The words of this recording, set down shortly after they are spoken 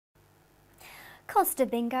Costa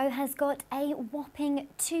Bingo has got a whopping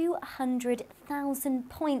 200,000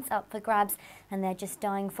 points up for grabs, and they're just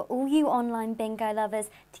dying for all you online bingo lovers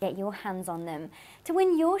to get your hands on them. To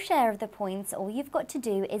win your share of the points, all you've got to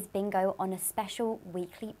do is bingo on a special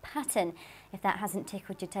weekly pattern. If that hasn't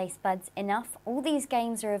tickled your taste buds enough, all these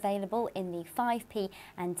games are available in the 5p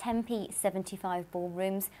and 10p 75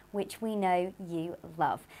 ballrooms, which we know you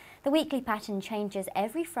love. The weekly pattern changes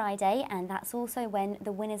every Friday, and that's also when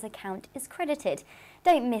the winner's account is credited.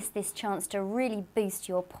 Don't miss this chance to really boost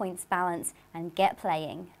your points balance and get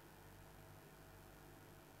playing.